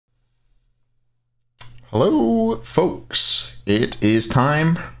Hello, folks. It is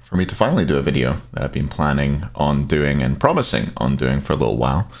time for me to finally do a video that I've been planning on doing and promising on doing for a little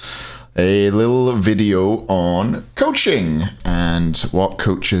while. A little video on coaching and what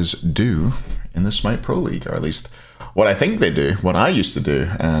coaches do in the Smite Pro League, or at least what I think they do, what I used to do,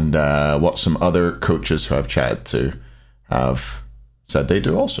 and what some other coaches who I've chatted to have said they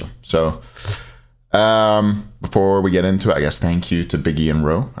do also. So, before we get into it, I guess thank you to Biggie and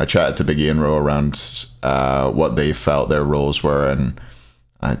Ro. I chatted to Biggie and Ro around what they felt their roles were, and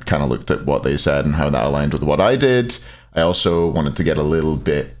I kind of looked at what they said and how that aligned with what I did. I also wanted to get a little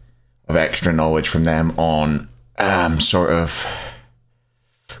bit of extra knowledge from them on sort of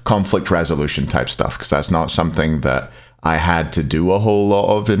conflict resolution type stuff, because that's not something that I had to do a whole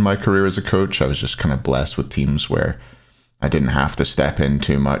lot of in my career as a coach. I was just kind of blessed with teams where I didn't have to step in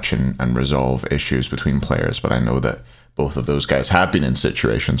too much and resolve issues between players, but I know that both of those guys have been in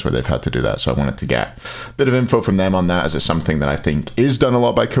situations where they've had to do that, so I wanted to get a bit of info from them on that, as it's something that I think is done a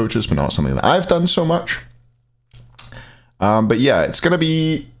lot by coaches, but not something that I've done so much. But yeah,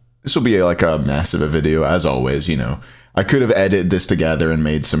 this will be like a mess of a video, as always. You know, I could have edited this together and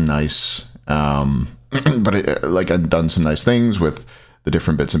made some nice, I've done some nice things with the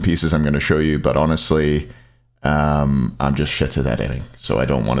different bits and pieces I'm going to show you, but honestly, I'm just shit at editing, so I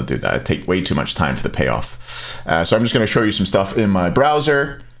don't want to do that. It take way too much time for the payoff. So I'm just going to show you some stuff in my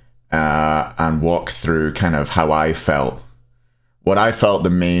browser and walk through kind of how I felt, what I felt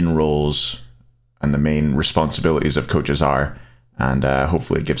the main roles and the main responsibilities of coaches are, and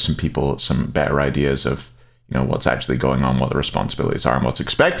hopefully give some people some better ideas of, you know, what's actually going on, what the responsibilities are, and what's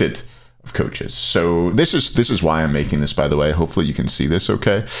expected of coaches. So this is why I'm making this, by the way. Hopefully you can see this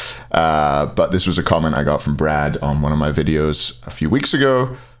okay. But this was a comment I got from Brad on one of my videos a few weeks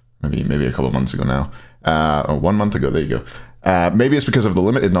ago, maybe a couple of months ago now, or 1 month ago. There you go. Maybe it's because of the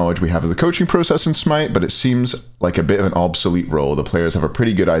limited knowledge we have of the coaching process in Smite, but it seems like a bit of an obsolete role. The players have a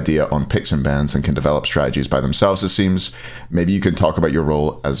pretty good idea on picks and bans and can develop strategies by themselves, it seems. Maybe you can talk about your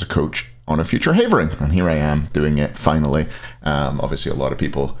role as a coach on a future Hayvering. And here I am doing it finally. Obviously a lot of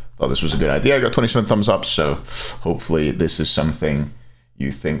people thought this was a good idea. I got 27 thumbs up, so hopefully this is something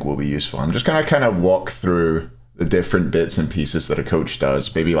you think will be useful. I'm just gonna kind of walk through the different bits and pieces that a coach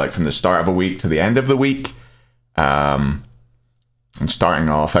does, maybe like from the start of a week to the end of the week. And starting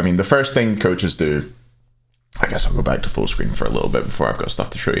off, I mean, the first thing coaches do, I guess I'll go back to full screen for a little bit before I've got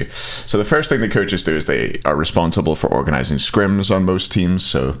stuff to show you. So the first thing the coaches do is they are responsible for organizing scrims on most teams.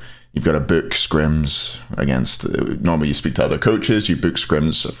 So you've got to book scrims against, normally you speak to other coaches, you book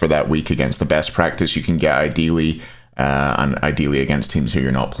scrims for that week against the best practice you can get ideally, and ideally against teams who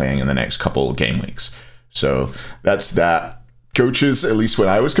you're not playing in the next couple game weeks. So that's that. Coaches, at least when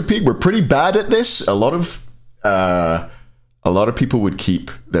I was competing, were pretty bad at this. A lot of people would keep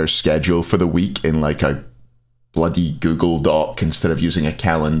their schedule for the week in like a bloody Google Doc instead of using a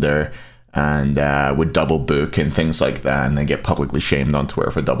calendar, and would double book and things like that, and then get publicly shamed on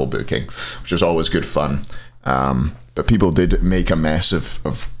Twitter for double booking, which was always good fun. But people did make a mess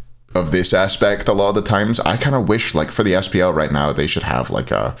of this aspect a lot of the times. I kind of wish, like for the SPL right now, they should have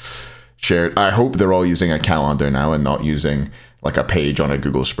like a shared, I hope they're all using a calendar now and not using like a page on a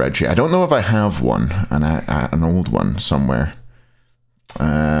Google spreadsheet. I don't know if I have one, an old one somewhere.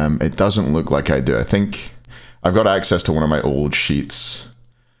 It doesn't look like I do. I think I've got access to one of my old sheets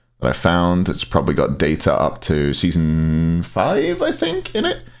that I found. It's probably got data up to season 5, I think, in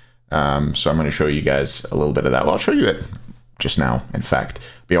it. So I'm going to show you guys a little bit of that. Well, I'll show you it just now, in fact.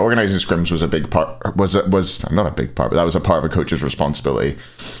 But yeah, organizing scrims was a big part, was not a big part, but that was a part of a coach's responsibility.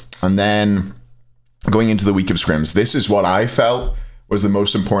 And then going into the week of scrims, this is what I felt was the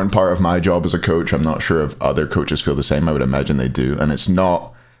most important part of my job as a coach. I'm not sure if other coaches feel the same. I would imagine they do. And it's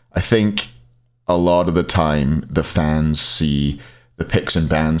not, I think a lot of the time the fans see the picks and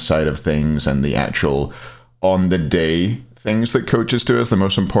bans side of things and the actual on the day things that coaches do as the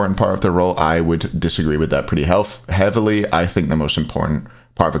most important part of their role. I would disagree with that pretty heavily. I think the most important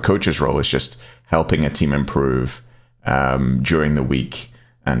part of a coach's role is just helping a team improve during the week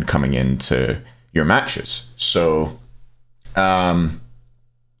and coming into your matches. So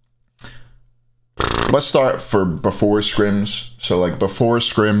let's start for before scrims. So like before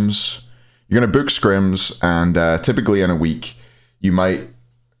scrims, you're going to book scrims, and typically in a week,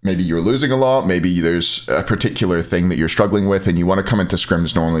 maybe you're losing a lot, maybe there's a particular thing that you're struggling with, and you want to come into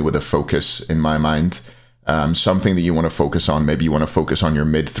scrims normally with a focus, in my mind. Something that you want to focus on. Maybe you want to focus on your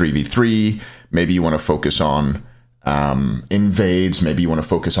mid 3v3, maybe you want to focus on invades, maybe you want to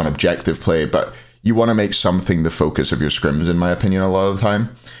focus on objective play, but you want to make something the focus of your scrims, in my opinion, a lot of the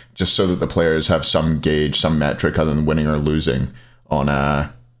time, just so that the players have some gauge, some metric other than winning or losing on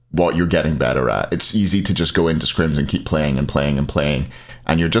what you're getting better at. It's easy to just go into scrims and keep playing and playing and playing,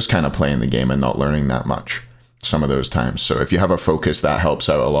 and you're just kind of playing the game and not learning that much some of those times. So if you have a focus, that helps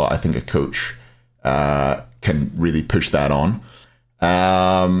out a lot. I think a coach can really push that on.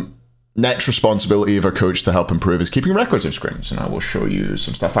 Next responsibility of a coach to help improve is keeping records of scrims, and I will show you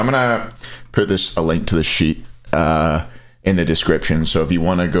some stuff. I'm gonna put a link to this sheet in the description, so if you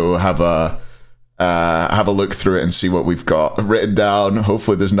want to go have a look through it and see what we've got written down.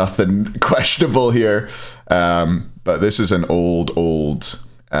 Hopefully there's nothing questionable here, but this is an old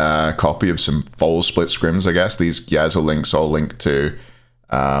copy of some fall split scrims, I guess. These Yazoo links all link to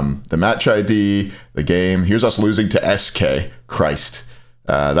the match ID, the game. Here's us losing to SK. Christ.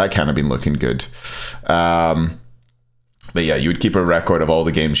 That kind of been looking good. But yeah, you would keep a record of all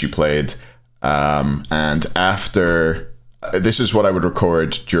the games you played. And after, this is what I would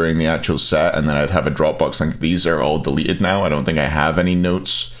record during the actual set, and then I'd have a Dropbox link. These are all deleted now. I don't think I have any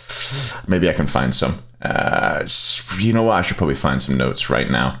notes. Maybe I can find some. You know what? I should probably find some notes right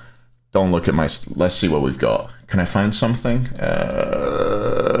now. Don't look at my, let's see what we've got. Can I find something?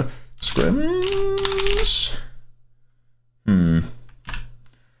 Scrims?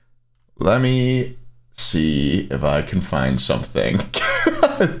 Let me see if I can find something.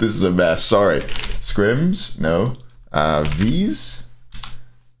 This is a mess, sorry. Scrims? No. These?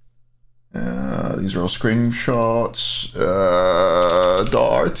 These are all screenshots.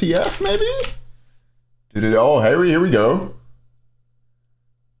 .rtf maybe? Oh, here we go.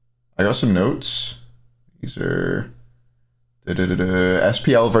 I got some notes. These are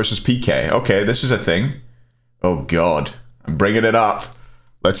SPL versus PK. Okay, this is a thing. Oh God, I'm bringing it up.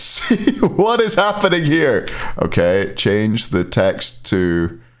 Let's see what is happening here. Okay, change the text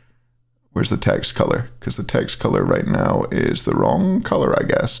to, where's the text color? Because the text color right now is the wrong color, I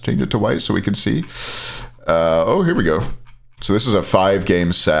guess. Change it to white so we can see. Oh, here we go. So this is a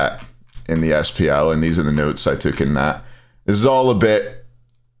 5-game set in the SPL, and these are the notes I took in that. This is all a bit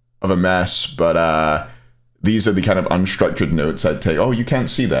of a mess, but these are the kind of unstructured notes I'd take. Oh, you can't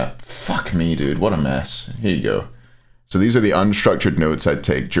see that. Fuck me, dude. What a mess. Here you go. So these are the unstructured notes I'd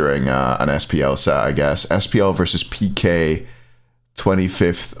take during an SPL set, I guess. SPL versus PK,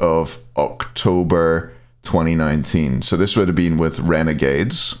 25th of October 2019. So this would have been with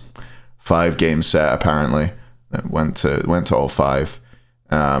Renegades. 5-game set, apparently. It went to all 5.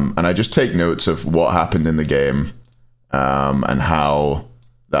 And I just take notes of what happened in the game and how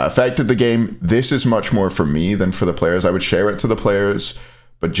that affected the game. This is much more for me than for the players. I would share it to the players,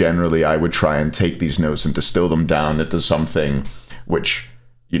 but generally I would try and take these notes and distill them down into something which,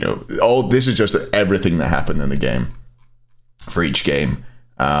 you know, all this is just everything that happened in the game for each game,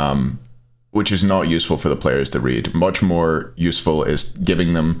 which is not useful for the players to read. Much more useful is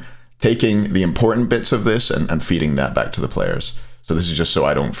taking the important bits of this and feeding that back to the players. So this is just so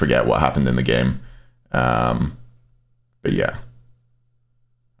I don't forget what happened in the game. But yeah,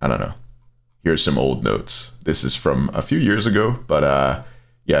 I don't know. Here's some old notes. This is from a few years ago, but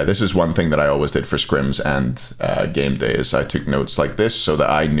yeah, this is one thing that I always did for scrims and game days. I took notes like this so that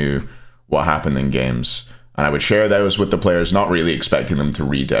I knew what happened in games, and I would share those with the players, not really expecting them to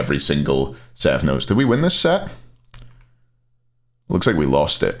read every single set of notes. Did we win this set? Looks like we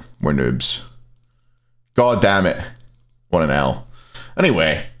lost it. We're noobs. God damn it. What an L.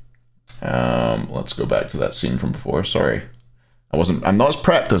 Anyway, let's go back to that scene from before. Sorry. I'm not as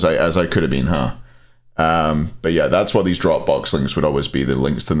prepped as I could have been, huh? But yeah, that's what these Dropbox links would always be, the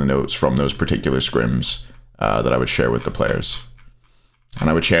links to the notes from those particular scrims that I would share with the players. And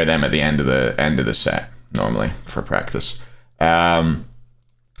I would share them at the end of the set, normally, for practice.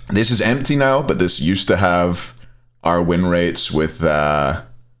 This is empty now, but this used to have our win rates with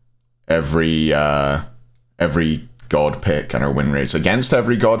every god pick and our win rates against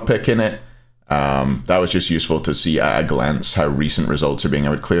every god pick in it. That was just useful to see at a glance how recent results are being. I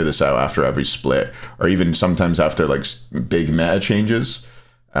would clear this out after every split, or even sometimes after like big meta changes.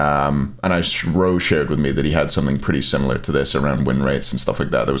 And Ro shared with me that he had something pretty similar to this around win rates and stuff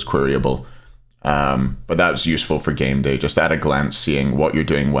like that was queryable. But that was useful for game day, just at a glance seeing what you're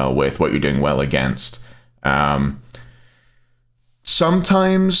doing well with, what you're doing well against.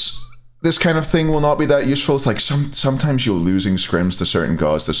 Sometimes this kind of thing will not be that useful. It's like sometimes you're losing scrims to certain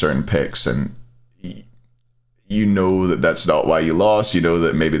gods, to certain picks, and you know that that's not why you lost. You know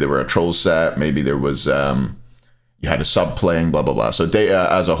that maybe there were a troll set, maybe there was you had a sub playing, blah blah blah. So data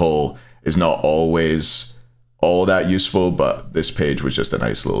as a whole is not always all that useful, but this page was just a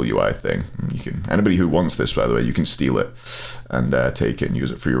nice little UI thing. You can, anybody who wants this, by the way, you can steal it and take it and use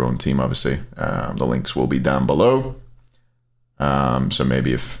it for your own team. Obviously, the links will be down below. So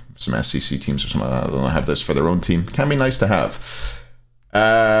maybe if some SCC teams or something like that don't have this for their own team, can be nice to have.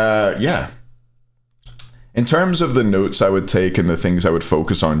 yeah. In terms of the notes I would take and the things I would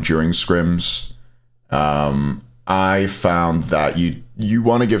focus on during scrims, I found that you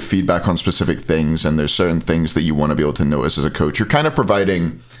want to give feedback on specific things, and there's certain things that you want to be able to notice as a coach. You're kind of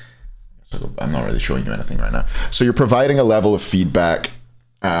providing, I'm not really showing you anything right now. So you're providing a level of feedback.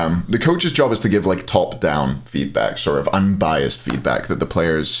 The coach's job is to give like top-down feedback, sort of unbiased feedback that the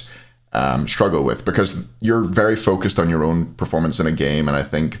players struggle with, because you're very focused on your own performance in a game, and I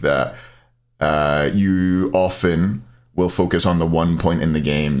think that you often will focus on the one point in the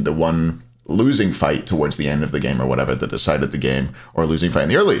game, the one losing fight towards the end of the game or whatever that decided the game, or losing fight in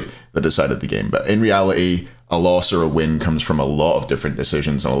the early that decided the game. But in reality, a loss or a win comes from a lot of different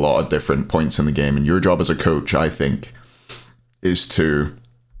decisions and a lot of different points in the game. And your job as a coach, I think, is to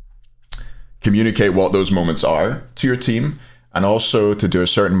communicate what those moments are to your team, and also to do a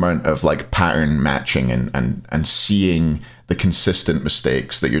certain amount of like pattern matching and seeing the consistent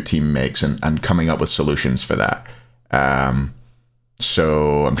mistakes that your team makes and coming up with solutions for that.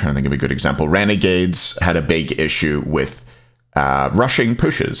 So I'm trying to think of a good example. Renegades had a big issue with rushing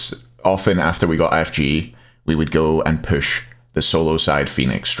pushes. Often after we got FG, we would go and push the solo side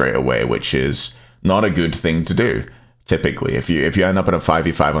Phoenix straight away, which is not a good thing to do. Typically, if you end up in a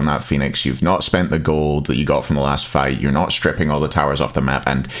 5v5 on that Phoenix, you've not spent the gold that you got from the last fight, you're not stripping all the towers off the map,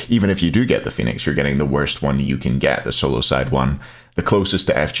 and even if you do get the Phoenix, you're getting the worst one you can get, the solo side one, the closest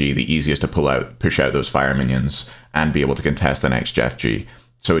to FG, the easiest to push out those fire minions, and be able to contest the next FG.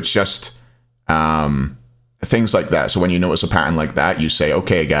 So it's just things like that. So when you notice a pattern like that, you say,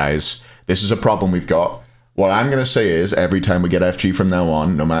 okay guys, this is a problem we've got. What I'm going to say is, every time we get FG from now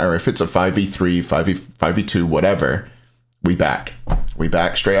on, no matter if it's a 5v3, 5v2, whatever, we back. We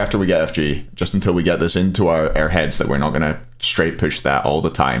back straight after we get FG, just until we get this into our heads that we're not going to straight push that all the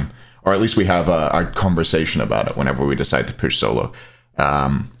time. Or at least we have a conversation about it whenever we decide to push solo.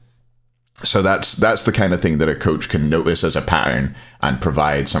 So that's the kind of thing that a coach can notice as a pattern and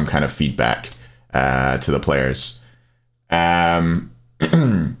provide some kind of feedback to the players.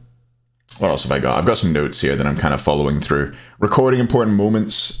 What else have I got? I've got some notes here that I'm kind of following through. Recording important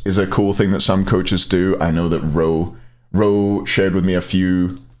moments is a cool thing that some coaches do. I know that Ro shared with me a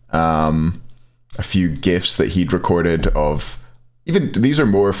few GIFs that he'd recorded of, even these are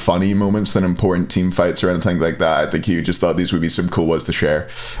more funny moments than important team fights or anything like that. I think he just thought these would be some cool ones to share.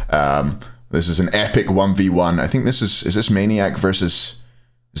 This is an epic 1v1. I think is this Maniac versus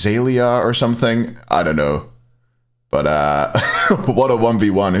Zalia or something? I don't know. But what a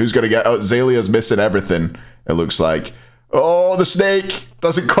 1v1. Who's going to get... Oh, Zalia's missing everything, it looks like. Oh, the snake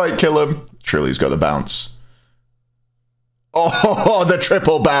doesn't quite kill him. Surely he's got the bounce. Oh, the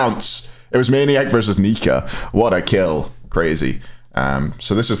triple bounce. It was Maniac versus Nika. What a kill. Crazy.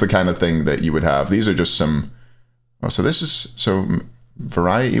 So this is the kind of thing that you would have. These are just some... Oh, so this is... So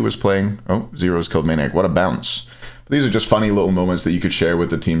Variety was playing... Oh, Zero's killed Maniac. What a bounce. But these are just funny little moments that you could share with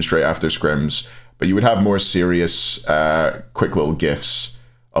the team straight after scrims. But you would have more serious, quick little GIFs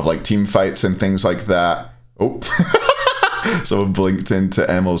of like team fights and things like that. Oh, someone blinked into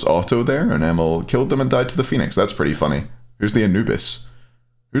Emil's auto there, and Emil killed them and died to the Phoenix. That's pretty funny. Who's the Anubis?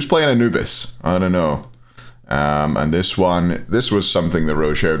 Who's playing Anubis? I don't know. And this was something that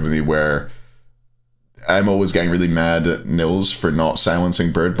Rose shared with me where Emil was getting really mad at Nils for not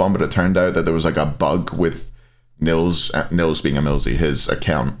silencing Bird Bomb, but it turned out that there was like a bug with Nils being a Millsy, his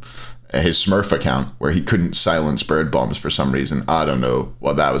account. His Smurf account, where he couldn't silence bird bombs for some reason. I don't know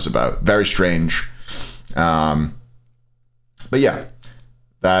what that was about. Very strange. But yeah,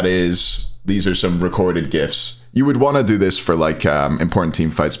 these are some recorded GIFs. You would want to do this for like important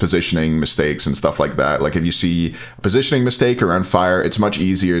team fights, positioning mistakes and stuff like that. Like if you see a positioning mistake around fire, it's much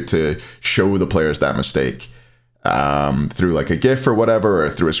easier to show the players that mistake through like a GIF or whatever, or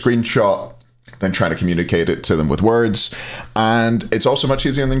through a screenshot, than trying to communicate it to them with words. And it's also much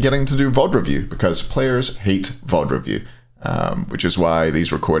easier than getting to do VOD review, because players hate VOD review, which is why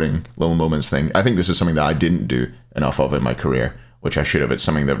these recording little moments thing, I think this is something that I didn't do enough of in my career, which I should have. It's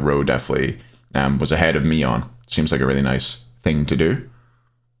something that Ro definitely was ahead of me on. Seems like a really nice thing to do.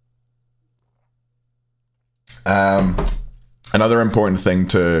 Another important thing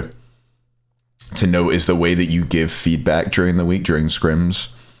to note is the way that you give feedback during the week, during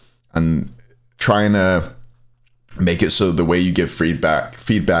scrims, and trying to make it so the way you give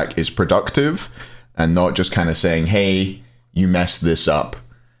feedback is productive and not just kind of saying, hey, you messed this up.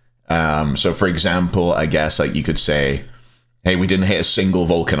 So for example, I guess like you could say, hey, we didn't hit a single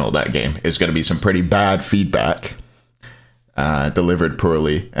Vulcan that game. It's going to be some pretty bad feedback, delivered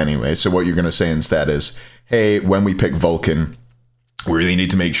poorly anyway. So what you're going to say instead is, hey, when we pick Vulcan, we really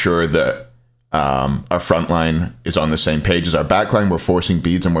need to make sure that our front line is on the same page as our back line. We're forcing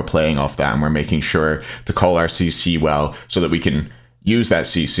beads and we're playing off that, and we're making sure to call our CC well so that we can use that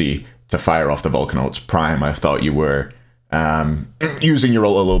CC to fire off the Vulcanol's Prime. I thought you were using your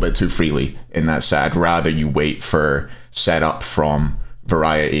ult a little bit too freely in that SAD. Rather, you wait for setup from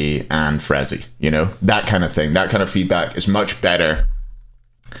Variety and Frezzy, you know, that kind of thing. That kind of feedback is much better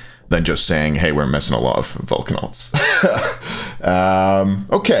than just saying, hey, we're missing a lot of Vulcanol's.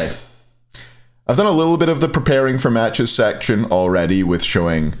 Okay. I've done a little bit of the preparing for matches section already with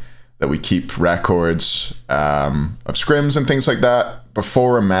showing that we keep records of scrims and things like that.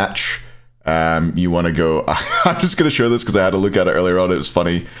 Before a match, you want to go... I'm just going to show this because I had to look at it earlier on. It was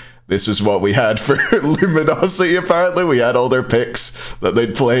funny. This is what we had for Luminosity, apparently. We had all their picks that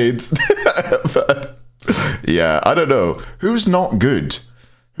they'd played. But, yeah, I don't know. Who's not good?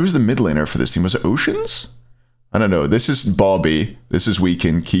 Who's the mid laner for this team? Was it Oceans? I don't know. This is Bobby. This is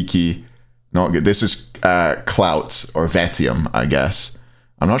Weekend. Kiki. Not good. This is Clout or Vetium, I guess.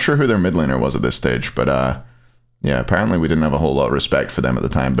 I'm not sure who their mid laner was at this stage, but yeah, apparently we didn't have a whole lot of respect for them at the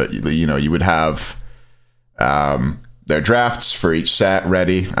time. But you know, you would have their drafts for each set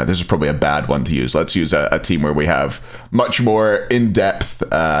ready. This is probably a bad one to use. Let's use a team where we have much more in-depth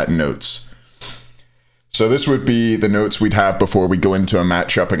notes. So this would be the notes we'd have before we go into a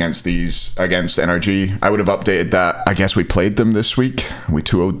matchup against NRG. I would have updated that. I guess we played them this week. We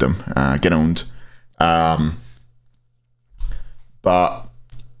 2-0'd them. Get owned. But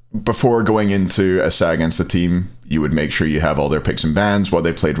before going into a set against the team, you would make sure you have all their picks and bans, what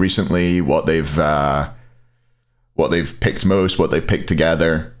they played recently, what they've picked most, what they've picked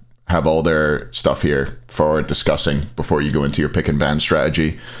together. Have all their stuff here for discussing before you go into your pick and ban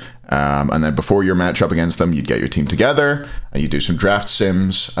strategy. And then before your matchup against them, you'd get your team together and you do some draft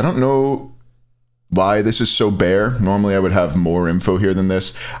sims. I don't know why this is so bare. Normally I would have more info here than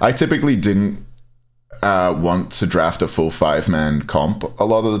this. I typically didn't want to draft a full 5-man comp a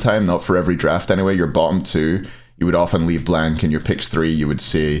lot of the time, not for every draft anyway. Your bottom 2, you would often leave blank, and your picks 3, you would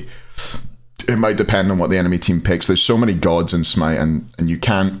see it might depend on what the enemy team picks. There's so many gods in Smite, and you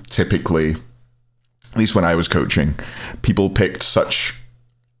can't typically, at least when I was coaching, people picked such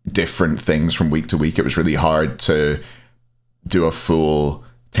different things from week to week. It was really hard to do a full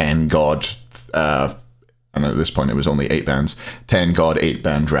 10 god and at this point it was only 8 bans, 10 god 8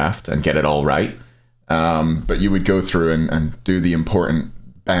 ban draft and get it all right. But you would go through and do the important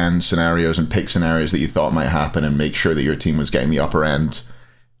ban scenarios and pick scenarios that you thought might happen and make sure that your team was getting the upper end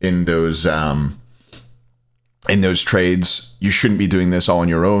in those trades. You shouldn't be doing this all on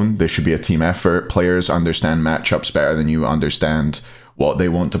your own. There should be a team effort. Players understand matchups better than you understand what they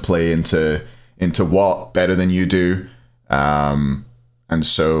want to play into what better than you do. And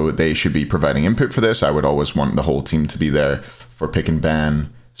so they should be providing input for this. I would always want the whole team to be there for pick and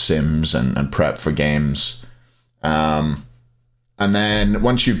ban, sims, and prep for games. And then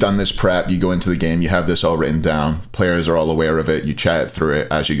once you've done this prep, you go into the game, you have this all written down. Players are all aware of it. You chat through it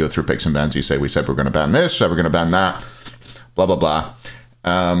as you go through picks and bans. You say, we said we're going to ban this, said we're going to ban that, blah, blah, blah.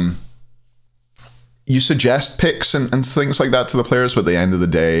 You suggest picks and things like that to the players, but at the end of the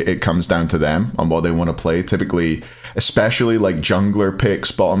day, it comes down to them on what they want to play. Typically, especially like jungler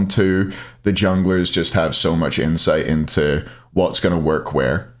picks, bottom 2, the junglers just have so much insight into what's going to work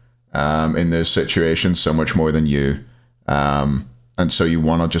where in those situations, so much more than you. And so you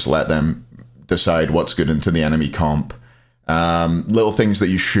want to just let them decide what's good into the enemy comp. Little things that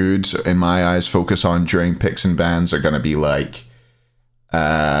you should, in my eyes, focus on during picks and bans are going to be like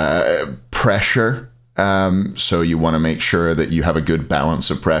pressure. So you want to make sure that you have a good balance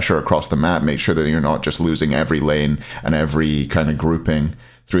of pressure across the map. Make sure that you're not just losing every lane and every kind of grouping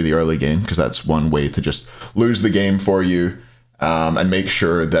through the early game, because that's one way to just lose the game for you. And make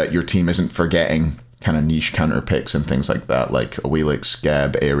sure that your team isn't forgetting kind of niche counter picks and things like that, like Awelix,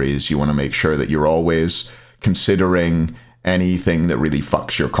 Gab, Ares. You want to make sure that you're always considering anything that really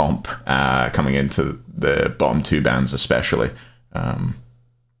fucks your comp coming into the bottom 2 bans especially.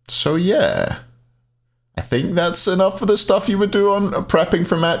 So yeah, I think that's enough for the stuff you would do on prepping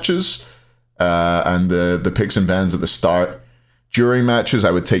for matches and the picks and bans at the start. During matches,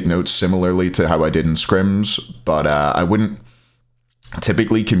 I would take notes similarly to how I did in scrims, but I wouldn't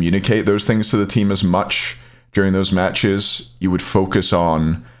typically communicate those things to the team as much during those matches. You would focus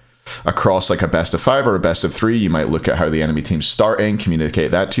on across like a best of 5 or a best of 3. You might look at how the enemy team's starting,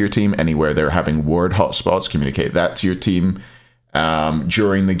 communicate that to your team. Anywhere they're having ward hotspots, communicate that to your team.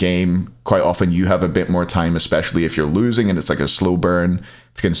 During the game, quite often you have a bit more time, especially if you're losing and it's like a slow burn,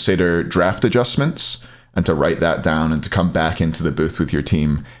 to consider draft adjustments and to write that down and to come back into the booth with your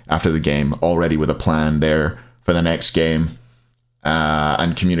team after the game already with a plan there for the next game.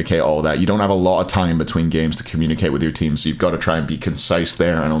 and communicate all that. You don't have a lot of time between games to communicate with your team, so you've got to try and be concise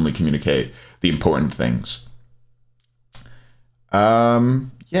there and only communicate the important things.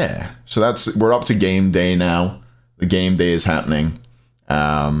 Yeah, so we're up to game day now. The game day is happening,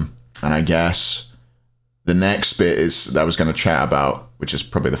 and I guess the next bit that I was going to chat about, which is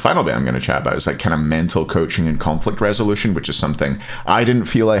probably the final bit I'm going to chat about, is like kind of mental coaching and conflict resolution, which is something I didn't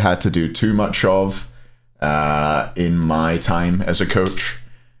feel I had to do too much of in my time as a coach.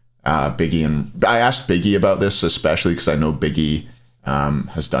 Biggie, and I asked Biggie about this, especially because I know Biggie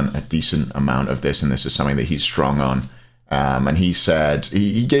has done a decent amount of this, and this is something that he's strong on. And he said,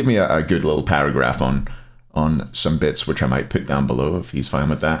 he gave me a good little paragraph on some bits, which I might put down below if he's fine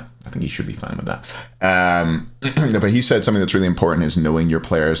with that. I think he should be fine with that. But he said something that's really important is knowing your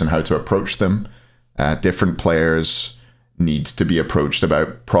players and how to approach them. Different players need to be approached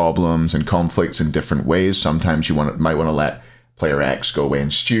about problems and conflicts in different ways. Sometimes you might want to let player X go away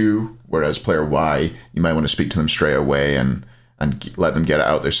and stew, whereas player Y, you might want to speak to them straight away and let them get it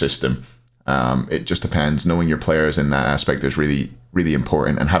out their system. It just depends. Knowing your players in that aspect is really, really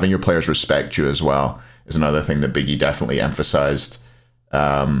important. And having your players respect you as well is another thing that Biggie definitely emphasized.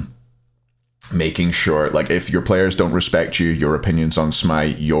 Making sure, like, if your players don't respect you, your opinions on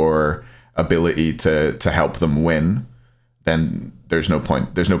Smite, your ability to help them win, then there's no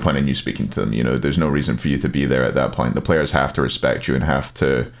point in you speaking to them. You know, there's no reason for you to be there at that point. The players have to respect you and have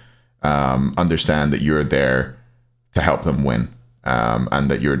to understand that you're there to help them win, and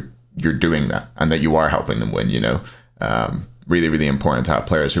that you're doing that, and that you are helping them win. You know, really, really important to have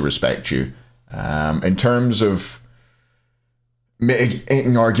players who respect you. In terms of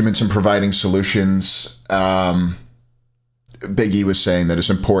making arguments and providing solutions, Biggie was saying that it's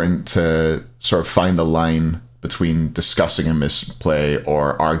important to sort of find the line between discussing a misplay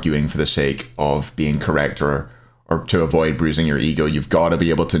or arguing for the sake of being correct or to avoid bruising your ego. You've got to be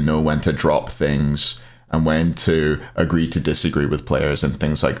able to know when to drop things and when to agree to disagree with players and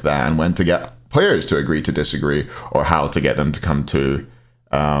things like that, and when to get players to agree to disagree, or how to get them to come to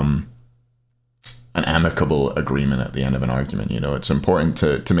an amicable agreement at the end of an argument. You know, it's important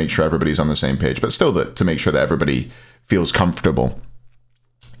to make sure everybody's on the same page, but still to make sure that everybody feels comfortable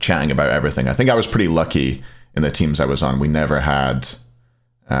chatting about everything. I think I was pretty lucky in the teams I was on. We never had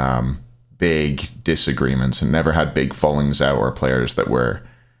big disagreements and never had big fallings out or players that were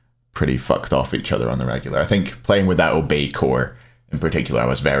pretty fucked off each other on the regular. I think playing with that Obey core in particular, I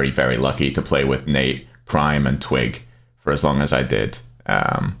was very, very lucky to play with Nate, Prime, and Twig for as long as I did.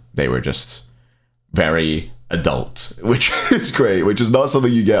 They were just very adult, which is great, which is not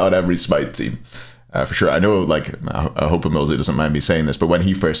something you get on every Smite team. For sure. I know, like, I hope Millsy doesn't mind me saying this, but when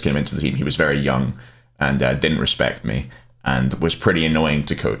he first came into the team, he was very young and didn't respect me and was pretty annoying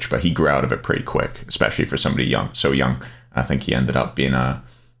to coach, but he grew out of it pretty quick, especially for somebody so young. I think he ended up being a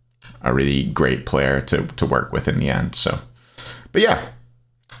really great player to work with in the end. So, but yeah,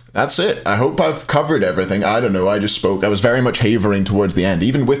 that's it. I hope I've covered everything. I don't know. I just spoke. I was very much havering towards the end.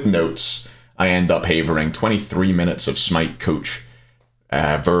 Even with notes, I end up havering. 23 minutes of Smite coach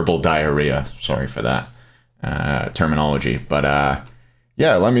verbal diarrhea. Sorry for that terminology. But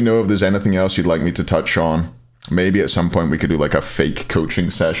yeah, let me know if there's anything else you'd like me to touch on. Maybe at some point we could do like a fake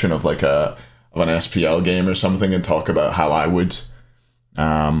coaching session of like an SPL game or something and talk about how I would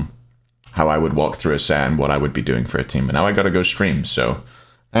walk through a set and what I would be doing for a team. But now I gotta go stream. So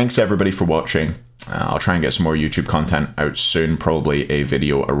thanks everybody for watching. I'll try and get some more YouTube content out soon. Probably a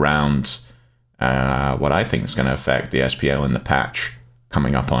video around what I think is going to affect the SPL in the patch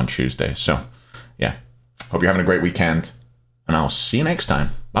coming up on Tuesday. So yeah, hope you're having a great weekend, and I'll see you next time.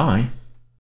 Bye.